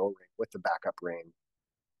secondary O-ring with the backup ring.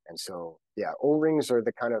 And so, yeah, O-rings are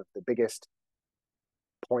the biggest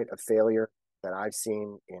point of failure that I've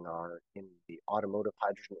seen in the automotive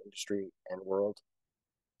hydrogen industry and world.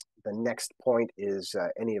 The next point is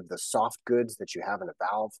any of the soft goods that you have in a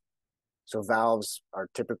valve. So valves are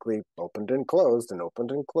typically opened and closed, and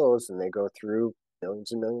they go through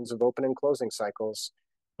millions and millions of open and closing cycles,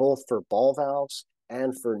 both for ball valves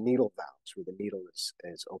and for needle valves, where the needle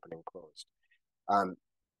is open and closed.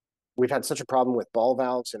 We've had such a problem with ball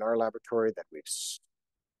valves in our laboratory that we've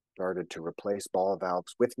started to replace ball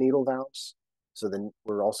valves with needle valves. So then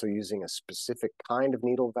we're also using a specific kind of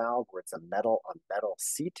needle valve where it's a metal on metal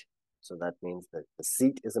seat. So that means that the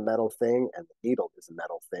seat is a metal thing and the needle is a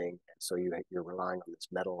metal thing. And so you're relying on this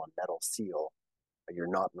metal on metal seal, but you're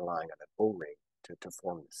not relying on an O-ring to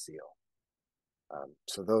form the seal.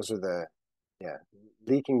 So those are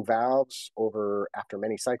leaking valves after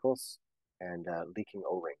many cycles, and leaking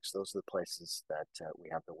O-rings. Those are the places that we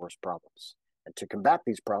have the worst problems. And to combat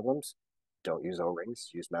these problems, don't use O-rings,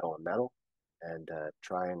 use metal on metal, and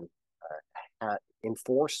try and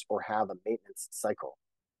enforce or have a maintenance cycle.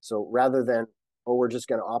 So rather than, we're just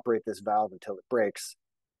going to operate this valve until it breaks.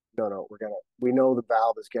 No, we know the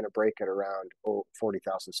valve is going to break at around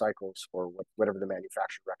 40,000 cycles or whatever the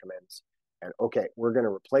manufacturer recommends. And okay, we're going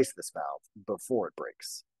to replace this valve before it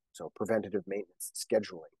breaks. So preventative maintenance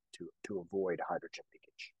scheduling to avoid hydrogen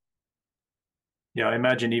leakage. Yeah, I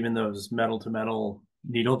imagine even those metal to metal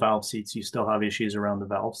needle valve seats, you still have issues around the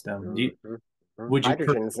valve stem. Would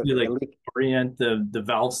you orient the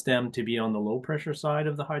valve stem to be on the low pressure side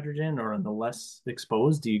of the hydrogen or on the less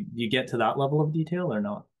exposed? Do you get to that level of detail or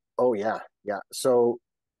not? Oh yeah. So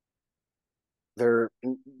they're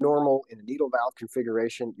normal in a needle valve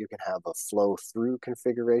configuration. You can have a flow through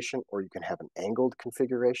configuration, or you can have an angled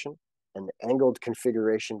configuration. And the angled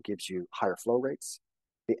configuration gives you higher flow rates.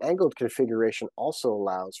 The angled configuration also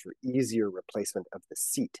allows for easier replacement of the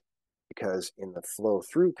seat, because in the flow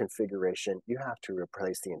through configuration, you have to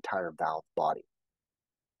replace the entire valve body.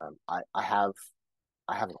 I have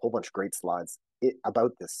a whole bunch of great slides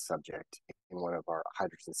about this subject in one of our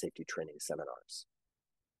hydrogen safety training seminars.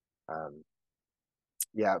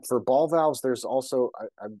 Yeah, for ball valves, there's also,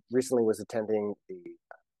 I recently was attending the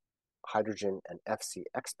Hydrogen and FC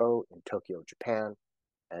Expo in Tokyo, Japan,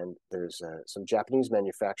 and there's some Japanese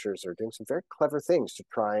manufacturers are doing some very clever things to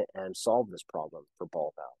try and solve this problem for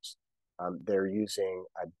ball valves. They're using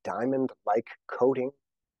a diamond-like coating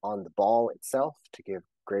on the ball itself to give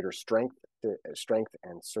greater strength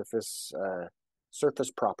and surface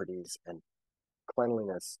properties and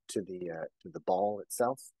cleanliness to the ball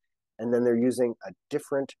itself. And then they're using a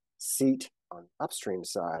different seat on the upstream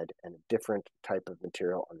side and a different type of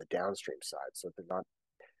material on the downstream side. So they're not,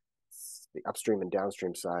 the upstream and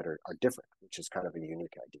downstream side are different, which is kind of a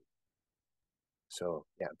unique idea. So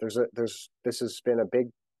yeah,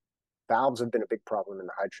 valves have been a big problem in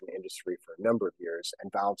the hydrogen industry for a number of years,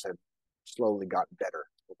 and valves have slowly gotten better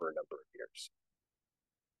over a number of years.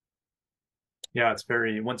 Yeah,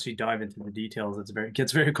 once you dive into the details, it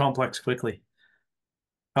gets very complex quickly.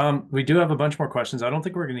 We do have a bunch more questions. I don't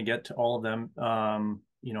think we're going to get to all of them. I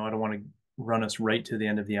don't want to run us right to the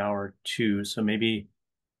end of the hour too. So maybe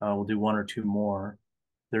we'll do one or two more.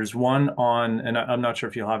 There's one on, and I'm not sure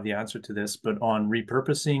if you'll have the answer to this, but on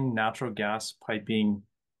repurposing natural gas piping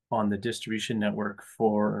on the distribution network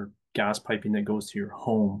for gas piping that goes to your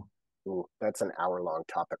home. Ooh, that's an hour-long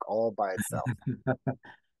topic all by itself.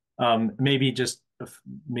 Maybe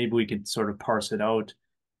we could sort of parse it out,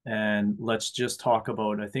 and let's just talk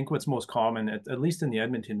about, I think what's most common, at least in the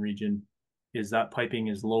Edmonton region, is that piping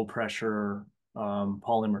is low pressure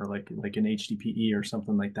polymer, like an HDPE or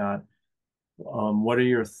something like that. What are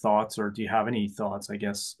your thoughts, or do you have any thoughts, I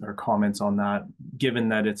guess, or comments on that, given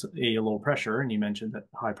that it's A, low pressure, and you mentioned that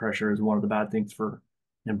high pressure is one of the bad things for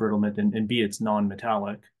embrittlement, and B, it's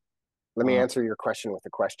non-metallic. Let me answer your question with a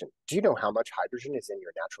question. Do you know how much hydrogen is in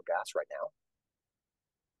your natural gas right now?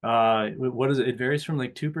 What is it? It varies from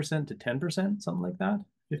like 2% to 10%, something like that.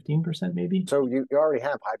 15% maybe. So you already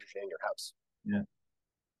have hydrogen in your house. Yeah.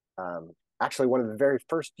 Actually, one of the very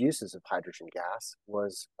first uses of hydrogen gas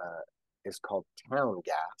is called town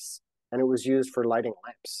gas, and it was used for lighting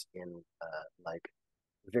lamps in like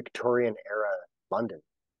Victorian era London,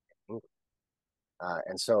 England.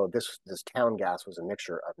 And so this town gas was a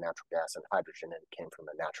mixture of natural gas and hydrogen, and it came from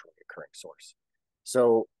a naturally occurring source.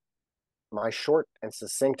 So my short and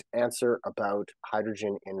succinct answer about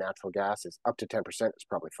hydrogen in natural gas is up to 10% is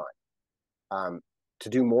probably fine. To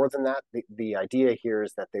do more than that, the idea here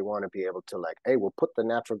is that they want to be able to, like, hey, we'll put the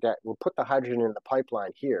hydrogen in the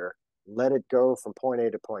pipeline here, let it go from point A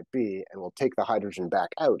to point B, and we'll take the hydrogen back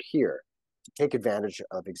out here to take advantage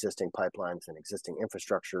of existing pipelines and existing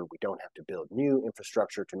infrastructure. We don't have to build new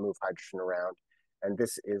infrastructure to move hydrogen around. And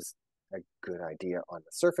this is a good idea on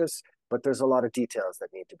the surface, but there's a lot of details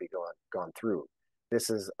that need to be gone through. This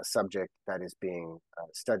is a subject that is being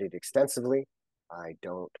studied extensively. I'm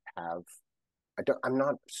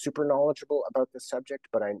not super knowledgeable about this subject,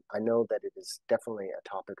 but I know that it is definitely a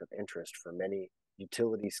topic of interest for many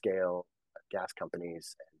utility scale gas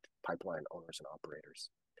companies and pipeline owners and operators.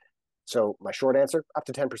 So my short answer, up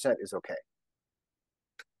to 10% is okay.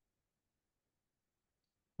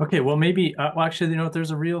 Okay, well, maybe, actually, there's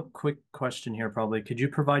a real quick question here probably. Could you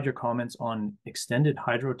provide your comments on extended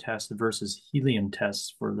hydro tests versus helium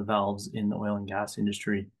tests for the valves in the oil and gas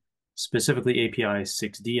industry, specifically API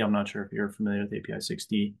 6D? I'm not sure if you're familiar with API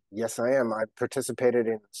 6D. Yes, I am. I participated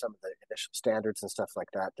in some of the initial standards and stuff like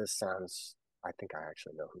that. I think I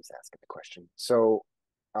actually know who's asking the question. So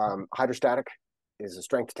hydrostatic is a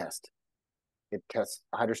strength test.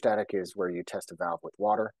 Hydrostatic is where you test a valve with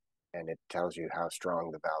water, and it tells you how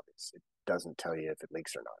strong the valve is. It doesn't tell you if it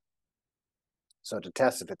leaks or not. So to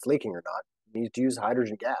test if it's leaking or not, you need to use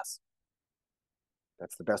hydrogen gas.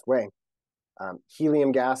 That's the best way.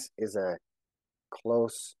 Helium gas is a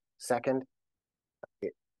close second.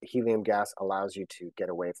 Helium gas allows you to get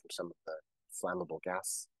away from some of the flammable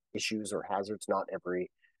gas issues or hazards. Not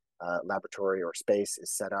every laboratory or space is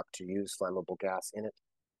set up to use flammable gas in it.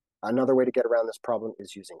 Another way to get around this problem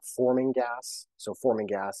is using forming gas. So forming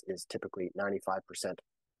gas is typically 95%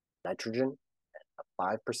 nitrogen and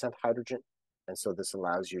 5% hydrogen. And so this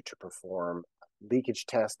allows you to perform a leakage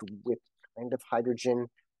test with kind of hydrogen,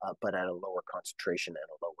 but at a lower concentration and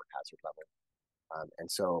a lower hazard level.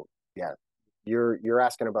 And so, yeah, You're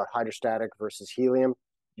asking about hydrostatic versus helium.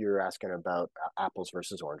 You're asking about apples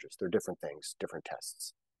versus oranges. They're different things, different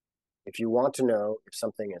tests. If you want to know if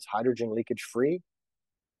something is hydrogen leakage free,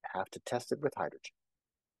 you have to test it with hydrogen.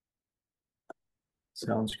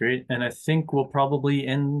 Sounds great. And I think we'll probably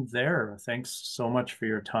end there. Thanks so much for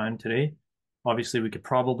your time today. Obviously, we could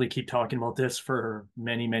probably keep talking about this for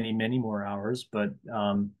many, many, many more hours, but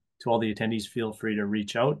to all the attendees, feel free to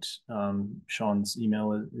reach out. Sean's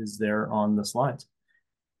email is there on the slides.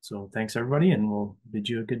 So thanks, everybody, and we'll bid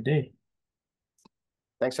you a good day.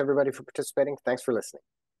 Thanks, everybody, for participating. Thanks for listening.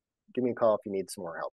 Give me a call if you need some more help.